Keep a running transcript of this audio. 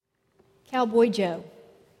Cowboy Joe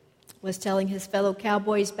was telling his fellow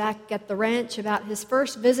cowboys back at the ranch about his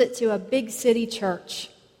first visit to a big city church.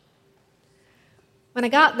 When I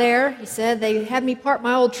got there, he said, they had me park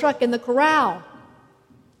my old truck in the corral.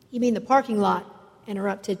 You mean the parking lot?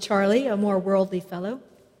 Interrupted Charlie, a more worldly fellow.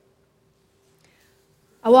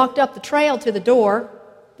 I walked up the trail to the door,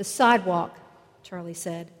 the sidewalk, Charlie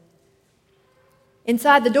said.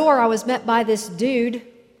 Inside the door, I was met by this dude,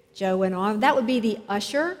 Joe went on. That would be the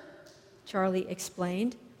usher, Charlie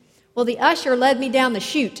explained. Well, the usher led me down the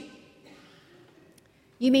chute.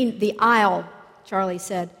 You mean the aisle, Charlie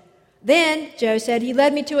said. Then, Joe said, he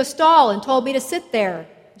led me to a stall and told me to sit there,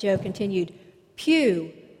 Joe continued.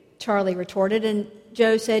 Pew, Charlie retorted, and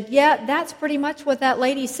Joe said, yeah, that's pretty much what that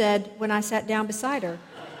lady said when I sat down beside her.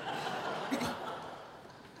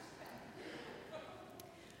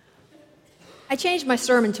 I changed my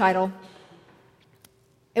sermon title.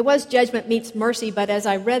 It was Judgment Meets Mercy, but as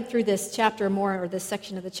I read through this chapter more, or this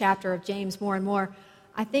section of the chapter of James more and more,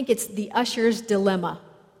 I think it's the usher's dilemma.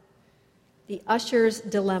 The usher's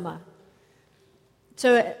dilemma.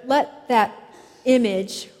 So let that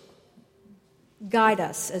image guide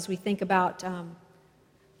us as we think about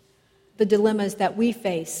the dilemmas that we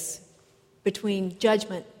face between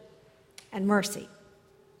judgment and mercy.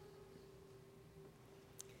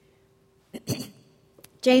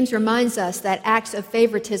 James reminds us that acts of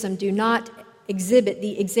favoritism do not exhibit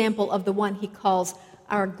the example of the one he calls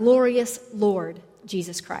our glorious Lord,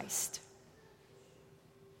 Jesus Christ.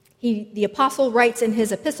 The apostle writes in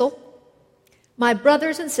his epistle, my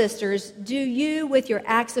brothers and sisters, do you with your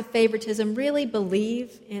acts of favoritism really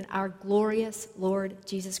believe in our glorious Lord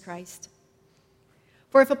Jesus Christ?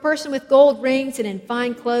 For if a person with gold rings and in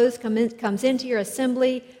fine clothes comes into your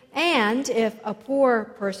assembly, and if a poor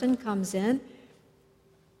person comes in,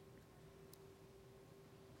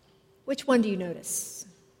 which one do you notice?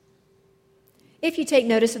 If you take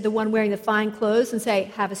notice of the one wearing the fine clothes and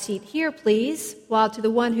say, have a seat here, please, while to the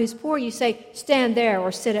one who's poor you say, stand there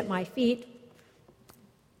or sit at my feet.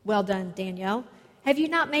 Well done, Danielle. Have you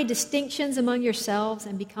not made distinctions among yourselves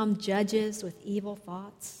and become judges with evil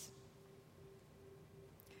thoughts?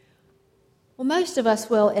 Well, most of us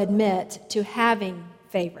will admit to having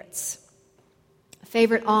favorites. A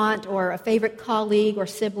favorite aunt or a favorite colleague or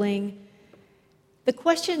sibling. The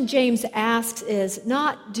question James asks is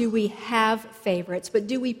not do we have favorites, but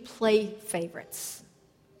do we play favorites?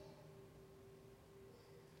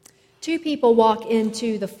 Two people walk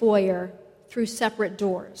into the foyer through separate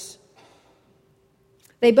doors.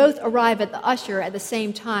 They both arrive at the usher at the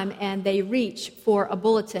same time, and they reach for a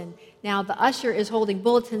bulletin. Now, the usher is holding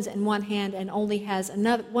bulletins in one hand and only has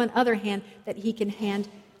one other hand that he can hand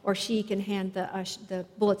or she can hand the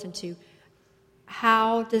bulletin to.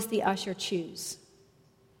 How does the usher choose?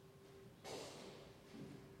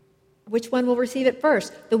 Which one will receive it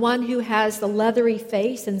first? The one who has the leathery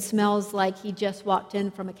face and smells like he just walked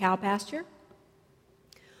in from a cow pasture?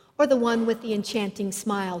 Or the one with the enchanting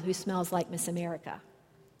smile who smells like Miss America?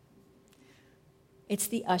 It's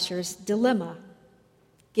the usher's dilemma.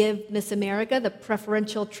 Give Miss America the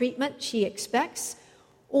preferential treatment she expects,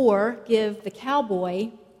 or give the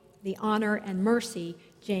cowboy the honor and mercy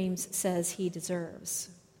James says he deserves.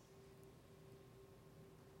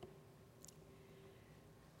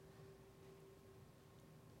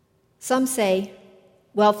 Some say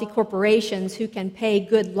wealthy corporations who can pay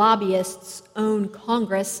good lobbyists own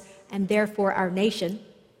Congress and therefore our nation.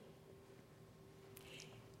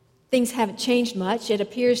 Things haven't changed much. It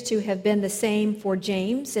appears to have been the same for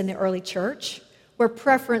James in the early church, where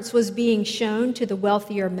preference was being shown to the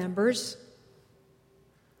wealthier members.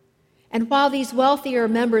 And while these wealthier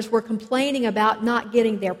members were complaining about not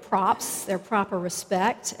getting their props, their proper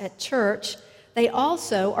respect at church, they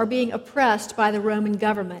also are being oppressed by the Roman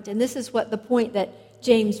government. And this is what the point that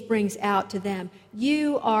James brings out to them.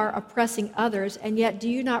 You are oppressing others, and yet do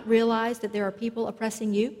you not realize that there are people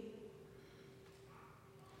oppressing you?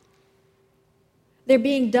 They're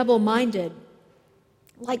being double-minded,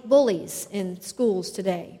 like bullies in schools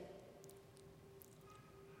today.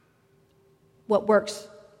 What works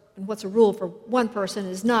and what's a rule for one person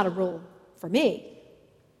is not a rule for me.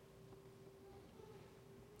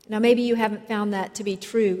 Now, maybe you haven't found that to be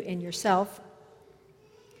true in yourself,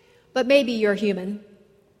 but maybe you're human.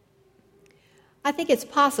 I think it's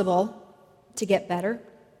possible to get better,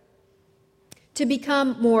 to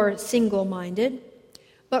become more single-minded,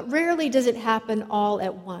 but rarely does it happen all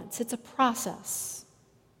at once. It's a process.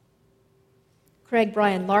 Craig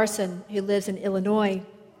Brian Larson, who lives in Illinois,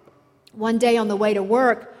 one day on the way to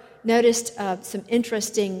work, noticed some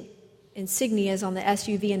interesting insignias on the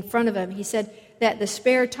SUV in front of him. He said that the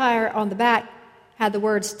spare tire on the back had the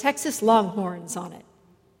words Texas Longhorns on it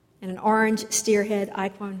and an orange steerhead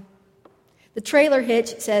icon. The trailer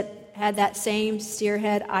hitch had that same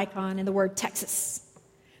steerhead icon and the word Texas.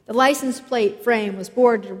 The license plate frame was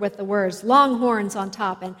bordered with the words Longhorns on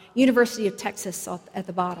top and University of Texas at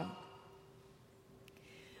the bottom.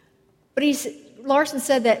 But Larson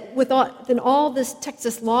said that within all this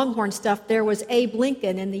Texas Longhorn stuff, there was Abe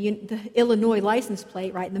Lincoln and the Illinois license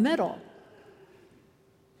plate right in the middle.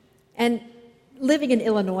 And living in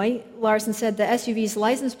Illinois, Larson said the SUV's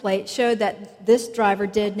license plate showed that this driver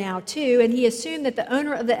did now too, and he assumed that the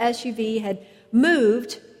owner of the SUV had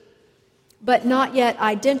moved but not yet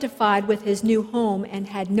identified with his new home and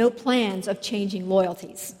had no plans of changing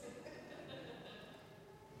loyalties.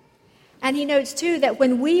 And he notes, too, that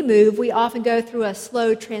when we move, we often go through a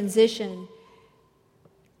slow transition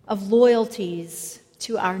of loyalties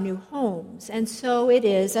to our new homes. And so it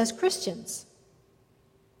is as Christians.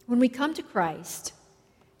 When we come to Christ,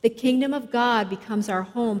 the kingdom of God becomes our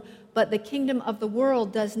home, but the kingdom of the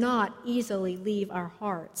world does not easily leave our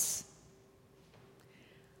hearts.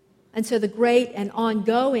 And so the great and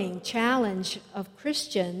ongoing challenge of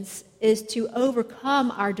Christians is to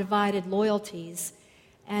overcome our divided loyalties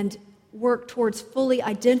and work towards fully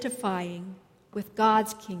identifying with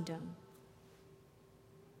God's kingdom.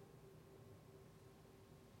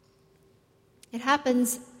 It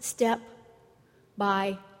happens step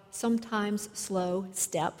by sometimes slow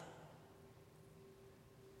step.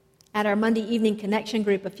 At our Monday evening connection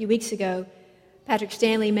group a few weeks ago, Patrick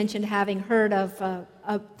Stanley mentioned having heard of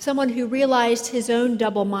someone who realized his own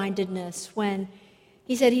double-mindedness when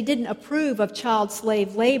he said he didn't approve of child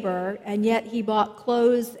slave labor, and yet he bought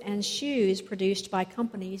clothes and shoes produced by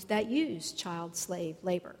companies that use child slave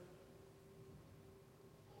labor.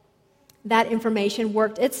 That information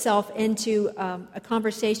worked itself into a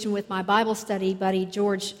conversation with my Bible study buddy,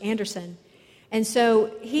 George Anderson. And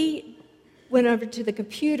so he went over to the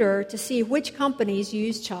computer to see which companies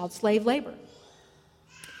use child slave labor.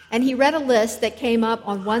 And he read a list that came up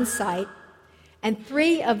on one site, and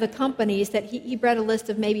 3 of the companies that he read a list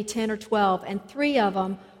of maybe 10 or 12, and 3 of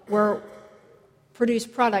them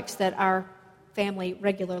produced products that our family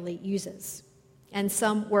regularly uses. And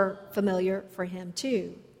some were familiar for him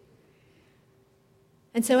too.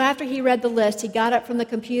 And so after he read the list, he got up from the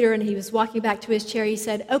computer and he was walking back to his chair. He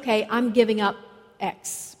said, "Okay, I'm giving up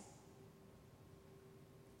X,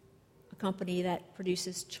 a company that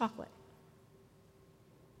produces chocolate."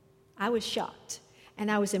 I was shocked, and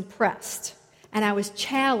I was impressed, and I was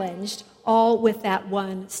challenged all with that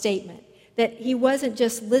one statement, that he wasn't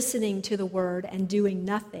just listening to the word and doing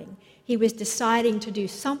nothing. He was deciding to do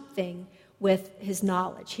something with his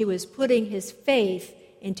knowledge. He was putting his faith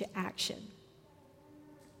into action.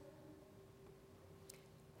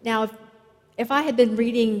 Now, if I had been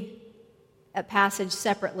reading a passage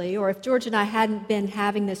separately, or if George and I hadn't been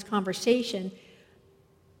having this conversation,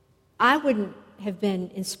 I wouldn't have been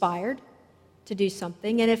inspired to do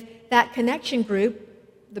something. And if that connection group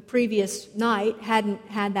the previous night hadn't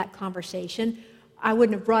had that conversation, I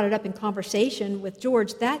wouldn't have brought it up in conversation with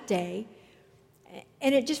George that day.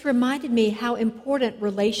 And it just reminded me how important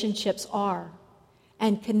relationships are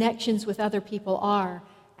and connections with other people are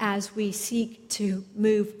as we seek to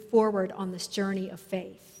move forward on this journey of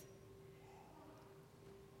faith.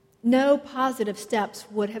 No positive steps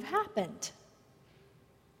would have happened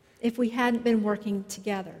if we hadn't been working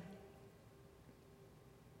together.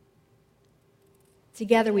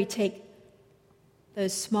 Together we take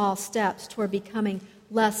those small steps toward becoming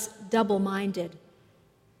less double-minded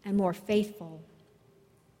and more faithful.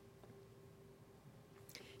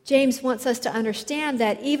 James wants us to understand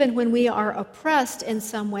that even when we are oppressed in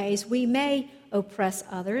some ways, we may oppress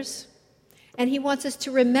others. And he wants us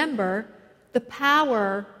to remember the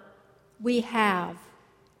power we have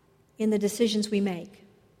in the decisions we make.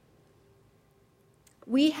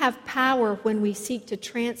 We have power when we seek to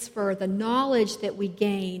transfer the knowledge that we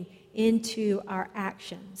gain into our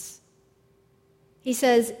actions.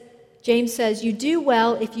 James says, "You do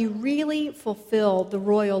well if you really fulfill the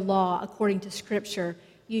royal law according to Scripture.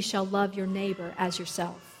 You shall love your neighbor as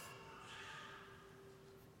yourself."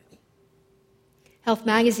 Health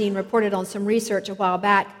Magazine reported on some research a while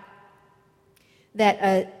back that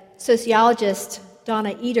a sociologist,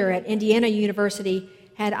 Donna Eder at Indiana University,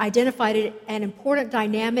 had identified an important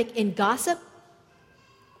dynamic in gossip.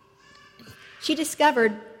 She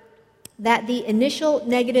discovered that the initial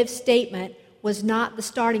negative statement was not the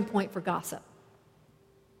starting point for gossip.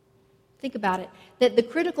 Think about it, that the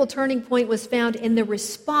critical turning point was found in the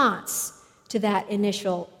response to that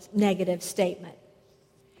initial negative statement.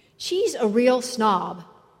 "She's a real snob."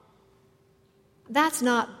 That's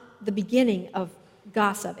not the beginning of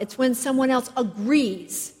gossip. It's when someone else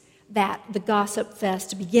agrees that the gossip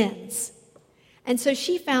fest begins. And so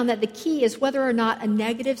she found that the key is whether or not a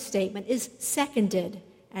negative statement is seconded,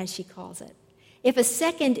 as she calls it. If a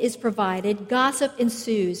second is provided, gossip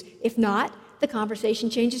ensues. If not, the conversation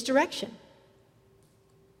changes direction.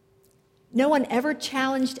 No one ever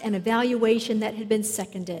challenged an evaluation that had been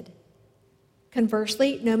seconded.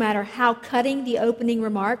 Conversely, no matter how cutting the opening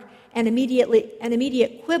remark, an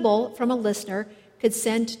immediate quibble from a listener could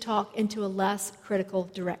send talk into a less critical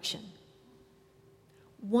direction.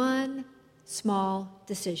 One small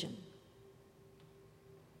decision.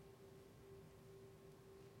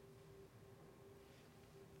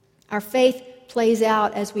 Our faith plays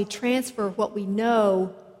out as we transfer what we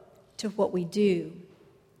know to what we do.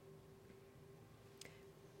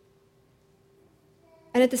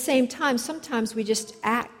 And at the same time, sometimes we just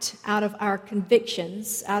act out of our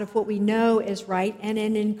convictions, out of what we know is right, and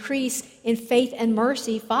an increase in faith and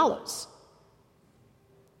mercy follows.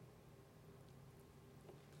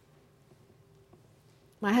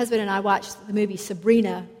 My husband and I watched the movie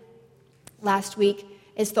Sabrina last week.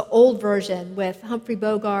 It's the old version with Humphrey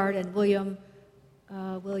Bogart and William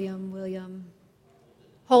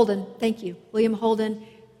Holden. Thank you. William Holden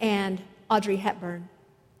and Audrey Hepburn.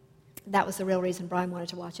 That was the real reason Brian wanted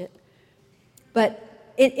to watch it.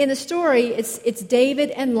 But in the story, it's David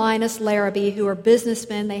and Linus Larrabee, who are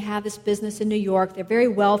businessmen. They have this business in New York. They're very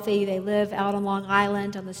wealthy. They live out on Long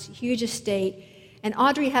Island on this huge estate. And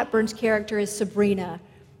Audrey Hepburn's character is Sabrina.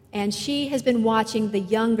 And she has been watching the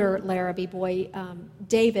younger Larrabee boy,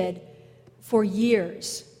 David, for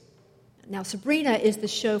years. Now, Sabrina is the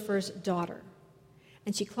chauffeur's daughter.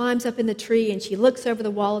 And she climbs up in the tree and she looks over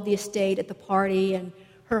the wall of the estate at the party, and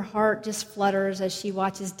her heart just flutters as she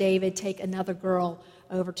watches David take another girl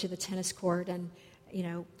over to the tennis court, and,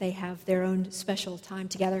 they have their own special time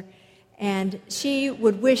together. And she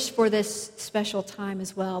would wish for this special time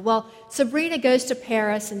as well. Well, Sabrina goes to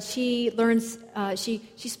Paris, and she learns, she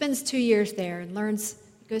spends 2 years there and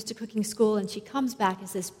goes to cooking school, and she comes back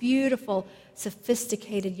as this beautiful,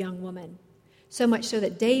 sophisticated young woman. So much so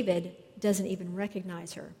that David doesn't even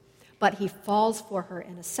recognize her, but he falls for her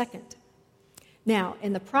in a second. Now,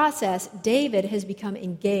 in the process, David has become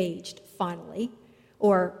engaged, finally,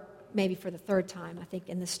 or maybe for the third time, I think,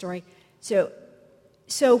 in this story.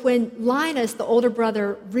 So when Linus, the older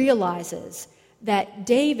brother, realizes that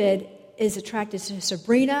David is attracted to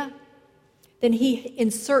Sabrina, then he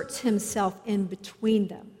inserts himself in between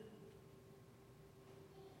them.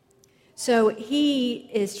 So he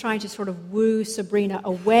is trying to sort of woo Sabrina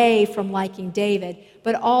away from liking David,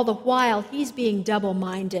 but all the while he's being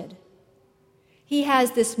double-minded. He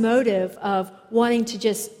has this motive of wanting to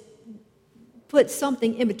just put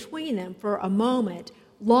something in between them for a moment,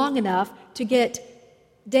 long enough to get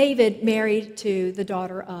David married to the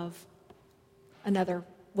daughter of another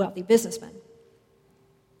wealthy businessman.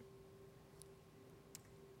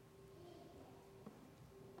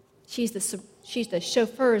 She's the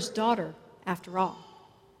chauffeur's daughter, after all.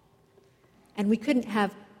 And we couldn't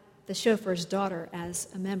have the chauffeur's daughter as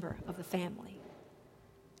a member of the family.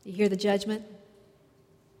 You hear the judgment?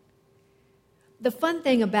 The fun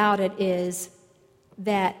thing about it is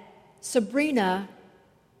that Sabrina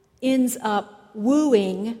ends up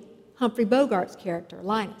wooing Humphrey Bogart's character,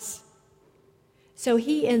 Linus. So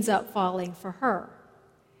he ends up falling for her.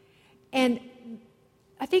 And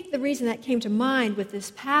I think the reason that came to mind with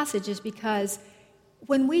this passage is because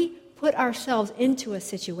when we put ourselves into a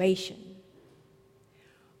situation,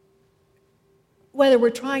 whether we're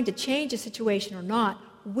trying to change a situation or not,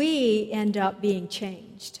 we end up being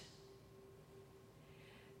changed.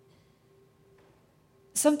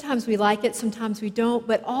 Sometimes we like it, sometimes we don't,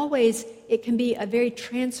 but always it can be a very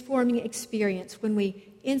transforming experience when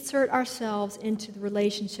we insert ourselves into the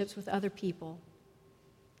relationships with other people,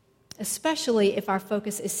 especially if our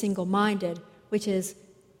focus is single-minded, which is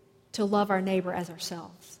to love our neighbor as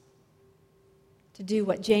ourselves, to do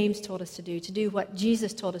what James told us to do what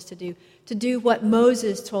Jesus told us to do what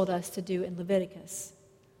Moses told us to do in Leviticus.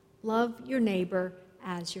 Love your neighbor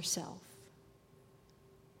as yourself.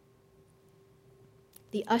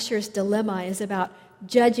 The usher's dilemma is about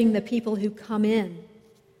judging the people who come in.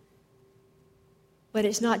 But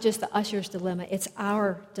it's not just the usher's dilemma, it's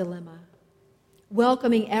our dilemma.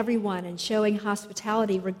 Welcoming everyone and showing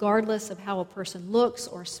hospitality regardless of how a person looks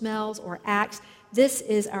or smells or acts. This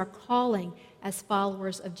is our calling as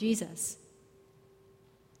followers of Jesus.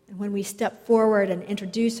 And when we step forward and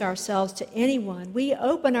introduce ourselves to anyone, we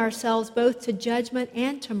open ourselves both to judgment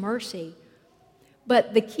and to mercy.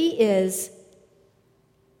 But the key is,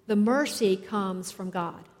 the mercy comes from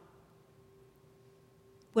God.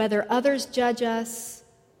 whether others judge us,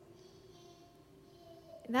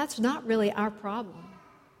 that's not really our problem.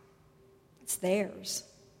 It's theirs.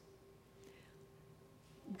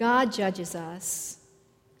 God judges us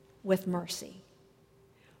with mercy.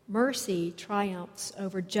 Mercy triumphs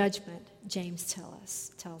over judgment, James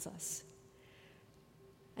tells us.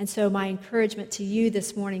 And so my encouragement to you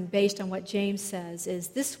this morning, based on what James says, is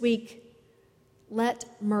this week, let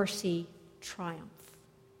mercy triumph.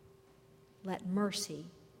 Let mercy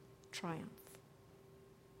triumph.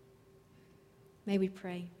 May we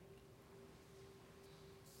pray.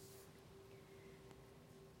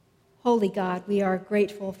 Holy God, we are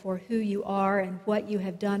grateful for who you are and what you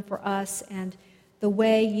have done for us and the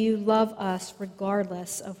way you love us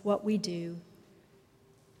regardless of what we do.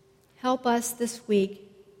 Help us this week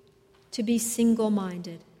to be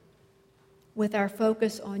single-minded with our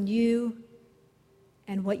focus on you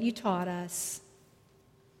and what you taught us,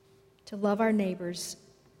 to love our neighbors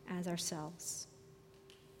as ourselves.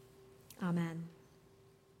 Amen.